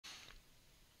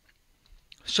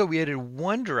So we added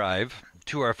one drive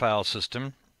to our file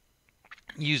system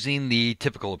using the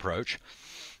typical approach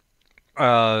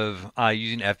of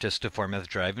using fdisk to format the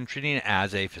drive and treating it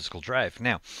as a physical drive.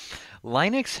 Now,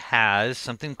 Linux has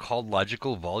something called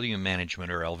logical volume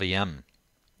management, or LVM.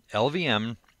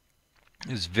 LVM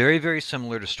is very, very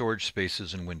similar to storage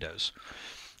spaces in Windows.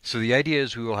 So the idea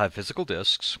is we will have physical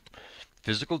disks.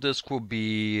 Physical disks will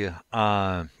be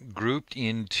grouped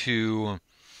into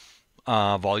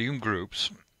volume groups.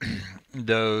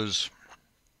 Those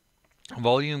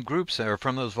volume groups, or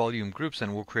from those volume groups,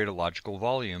 then we'll create a logical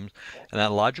volume, and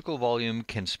that logical volume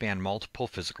can span multiple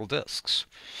physical disks.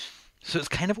 So it's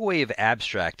kind of a way of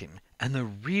abstracting. And the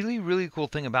really, really cool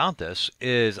thing about this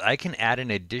is I can add an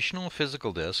additional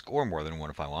physical disk, or more than one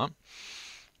if I want,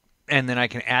 and then I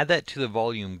can add that to the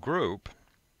volume group,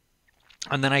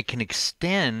 and then I can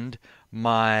extend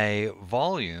my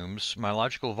volumes, my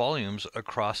logical volumes,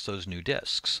 across those new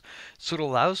disks. So it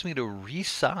allows me to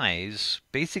resize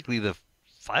basically the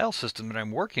file system that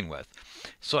I'm working with.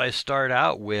 So I start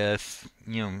out with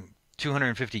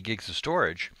 250 gigs of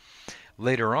storage.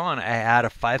 Later on, I add a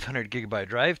 500 gigabyte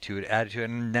drive to it, add it to it,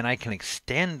 and then I can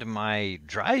extend my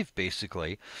drive,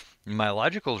 basically, my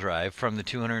logical drive, from the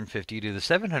 250 to the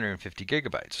 750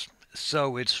 gigabytes.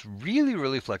 So it's really,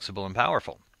 really flexible and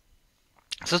powerful.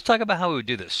 So let's talk about how we would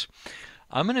do this.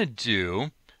 I'm going to do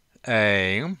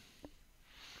a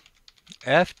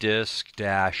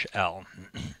fdisk-l.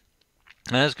 And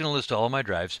that's going to list all of my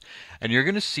drives. And you're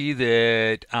going to see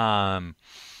that down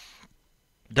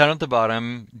at the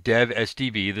bottom, dev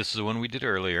SDB, this is the one we did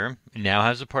earlier, now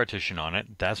has a partition on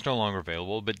it. That's no longer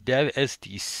available, but dev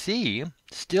SDC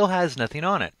still has nothing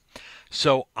on it.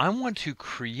 So I want to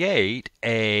create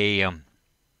a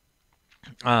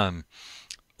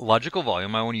logical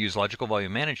volume. I want to use logical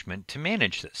volume management to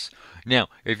manage this. Now,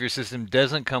 if your system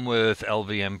doesn't come with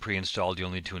LVM pre-installed,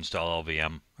 you'll need to install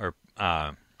LVM, or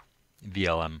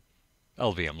VLM,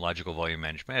 LVM, logical volume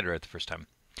management editor, at the first time.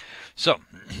 So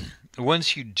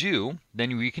once you do,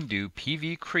 then we can do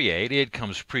pv create. It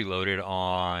comes preloaded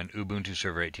on Ubuntu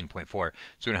Server 18.4, so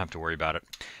we don't have to worry about it.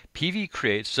 Pv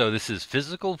create, so this is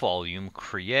physical volume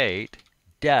create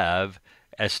dev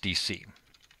SDC.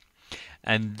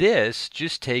 And this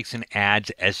just takes and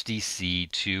adds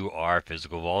SDC to our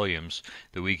physical volumes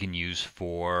that we can use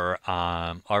for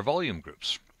our volume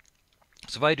groups.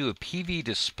 So if I do a pv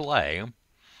display,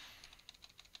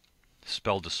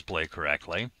 spell display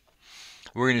correctly,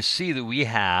 we're going to see that we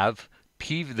have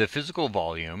the physical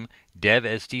volume, dev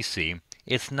SDC.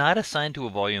 It's not assigned to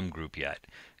a volume group yet.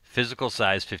 Physical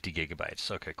size 50 gigabytes.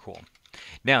 Okay, cool.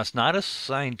 Now it's not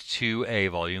assigned to a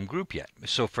volume group yet.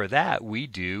 So for that we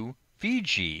do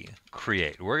VG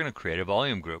create. We're going to create a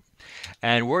volume group.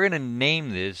 And we're going to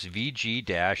name this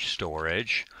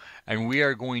VG-storage. And we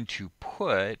are going to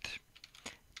put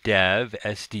dev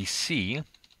SDC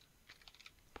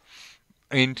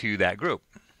into that group.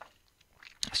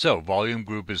 So volume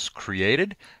group is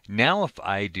created. Now if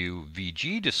I do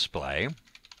VG display,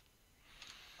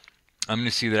 I'm going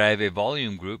to see that I have a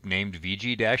volume group named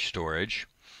VG-storage.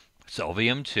 It's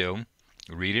LVM2.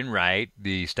 Read and write.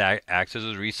 The stack access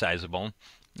is resizable.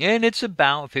 And it's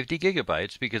about 50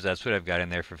 gigabytes because that's what I've got in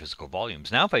there for physical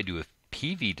volumes. Now if I do a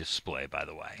PV display, by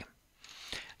the way,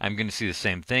 I'm going to see the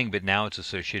same thing, but now it's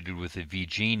associated with the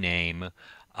VG name,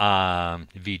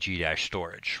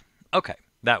 VG-storage. Okay,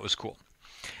 that was cool.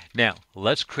 Now,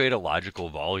 let's create a logical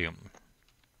volume.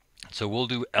 So we'll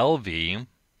do LV,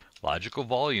 logical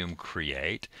volume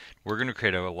create. We're going to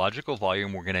create a logical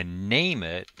volume. We're going to name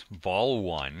it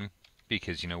vol1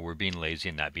 because, we're being lazy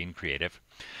and not being creative.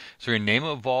 So we're going to name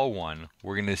it vol1.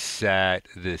 We're going to set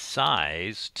the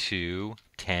size to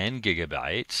 10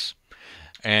 gigabytes.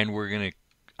 And we're going to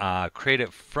create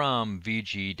it from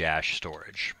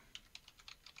VG-storage.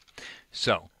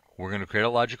 So we're going to create a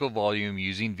logical volume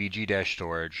using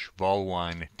VG-storage,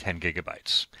 vol1, 10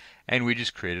 gigabytes. And we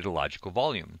just created a logical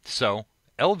volume. So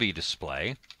LV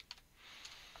display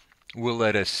will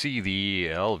let us see the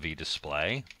LV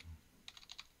display.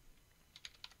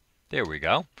 There we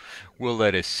go. Will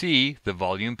let us see the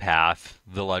volume path,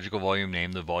 the logical volume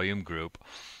name, the volume group,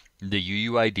 the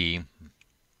UUID,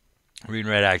 read and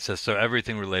write access, so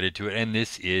everything related to it. And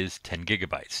this is 10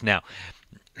 gigabytes. Now,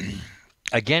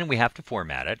 again, we have to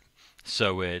format it.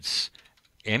 So it's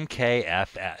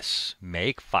mkfs,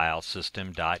 make file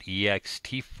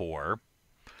system.ext4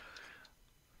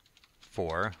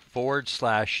 /dev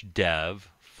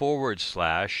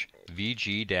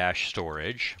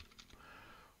 /vg-storage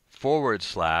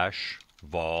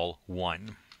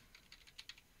 /vol1.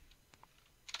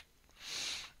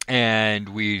 And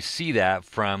we see that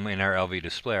from, in our LV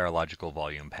display, our logical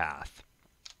volume path.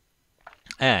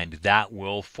 and that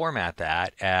will format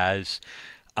that as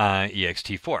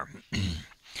ext4.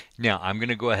 Now I'm going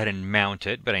to go ahead and mount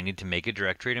it, but I need to make a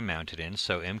directory to mount it in.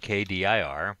 So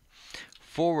mkdir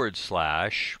 /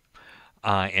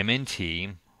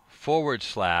 mnt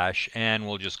 / and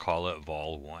we'll just call it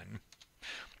vol1.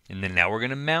 And then now we're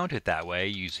going to mount it that way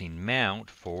using mount /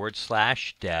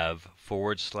 dev /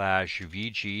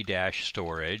 vg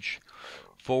storage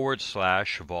 /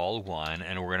 vol1,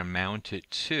 and we're going to mount it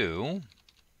to /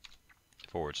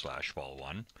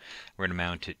 vol1. We're going to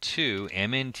mount it to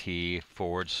mnt /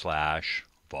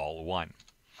 vol1.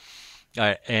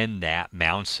 And that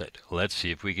mounts it. Let's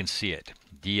see if we can see it.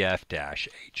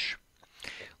 df-h.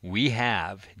 We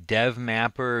have dev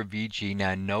mapper vg.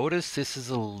 Now notice this is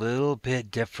a little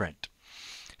bit different.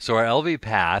 So our LV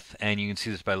path, and you can see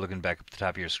this by looking back up at the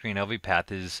top of your screen, LV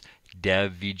path is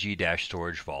dev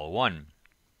vg-storage vol1.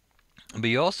 But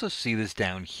you also see this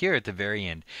down here at the very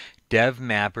end, dev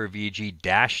mapper vg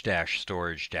 --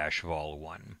 storage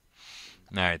vol1.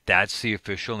 Alright, that's the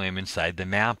official name inside the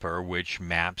mapper, which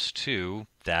maps to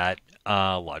that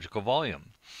logical volume.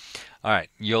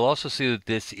 Alright, you'll also see that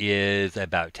this is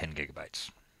about 10 gigabytes.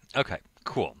 Okay,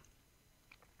 cool.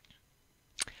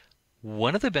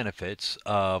 One of the benefits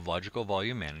of logical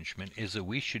volume management is that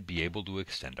we should be able to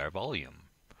extend our volume.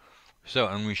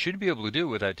 And we should be able to do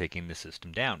it without taking the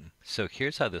system down. So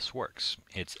here's how this works.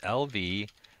 It's LV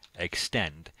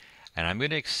extend, and I'm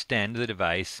going to extend the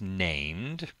device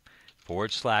named /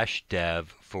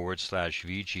 dev /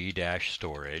 vg -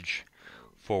 storage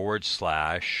 /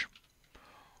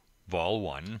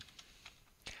 vol1,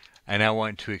 and I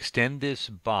want to extend this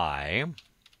by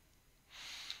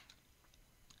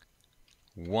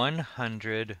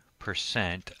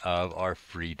 100% of our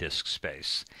free disk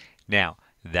space. Now,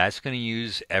 that's going to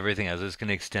use everything else. It's going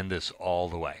to extend this all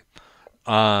the way.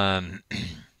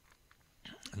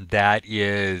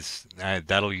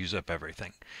 That'll use up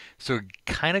everything. So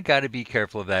kind of got to be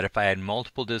careful of that. If I had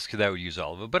multiple disks, that would use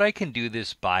all of it. But I can do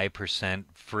this by %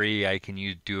 free. I can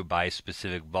do it by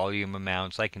specific volume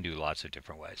amounts. I can do lots of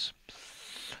different ways.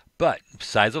 But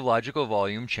size of logical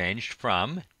volume changed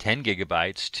from 10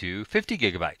 gigabytes to 50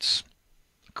 gigabytes.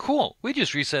 Cool. We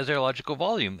just resized our logical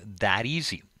volume. That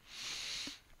easy.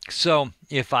 So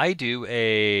if I do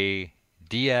a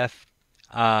df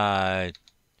 -h,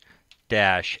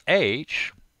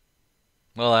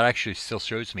 well, that actually still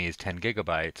shows me as 10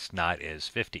 gigabytes, not as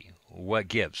 50. What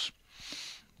gives?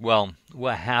 Well,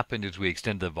 what happened is we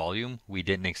extended the volume. We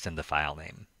didn't extend the file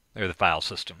name, or the file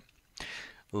system.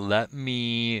 Let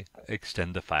me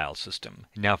extend the file system.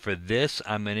 Now for this,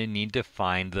 I'm going to need to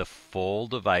find the full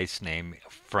device name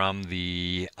from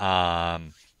the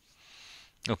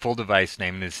full device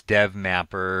name is dev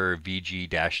mapper vg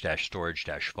 -- storage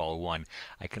vol1.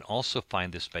 I can also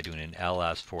find this by doing an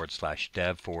ls /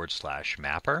 dev /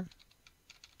 mapper.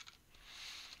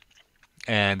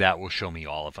 And that will show me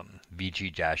all of them.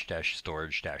 vg --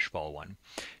 storage vol1.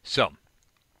 So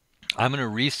I'm going to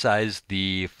resize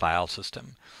the file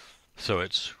system. So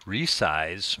it's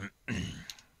resize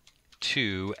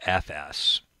to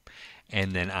fs.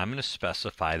 And then I'm going to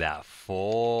specify that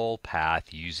full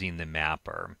path using the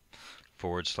mapper /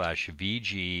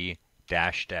 vg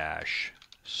 --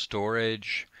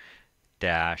 storage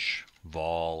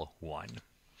vol1.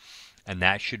 And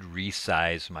that should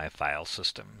resize my file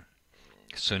system.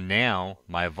 So now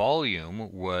my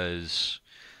volume was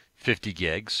 50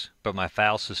 gigs, but my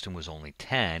file system was only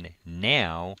 10.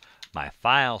 Now my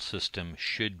file system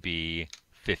should be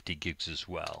 50 gigs as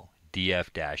well.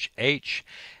 df-h,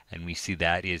 and we see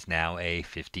that is now a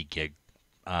 50 gig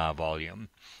volume.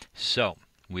 So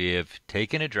we have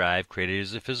taken a drive, created it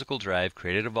as a physical drive,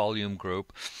 created a volume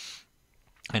group,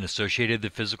 and associated the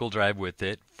physical drive with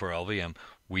it for LVM.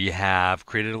 We have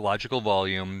created a logical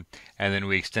volume, and then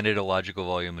we extended a logical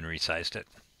volume and resized it,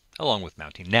 along with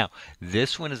mounting. Now,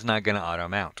 this one is not going to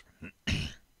auto-mount.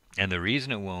 And the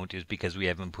reason it won't is because we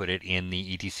haven't put it in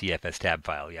the etcfs tab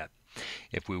file yet.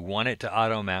 If we want it to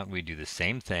auto-mount, we do the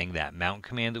same thing. That mount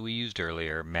command that we used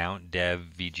earlier, mount dev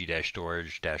vg -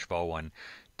 storage vol1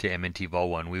 to mnt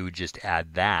vol1, we would just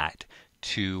add that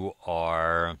to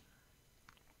our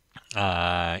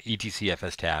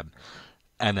etcfs tab,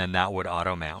 and then that would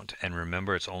auto-mount. And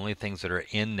remember, it's only things that are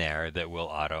in there that will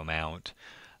auto-mount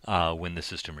when the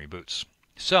system reboots.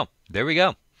 So there we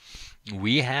go.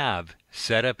 We have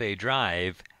set up a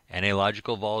drive and a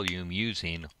logical volume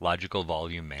using logical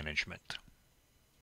volume management.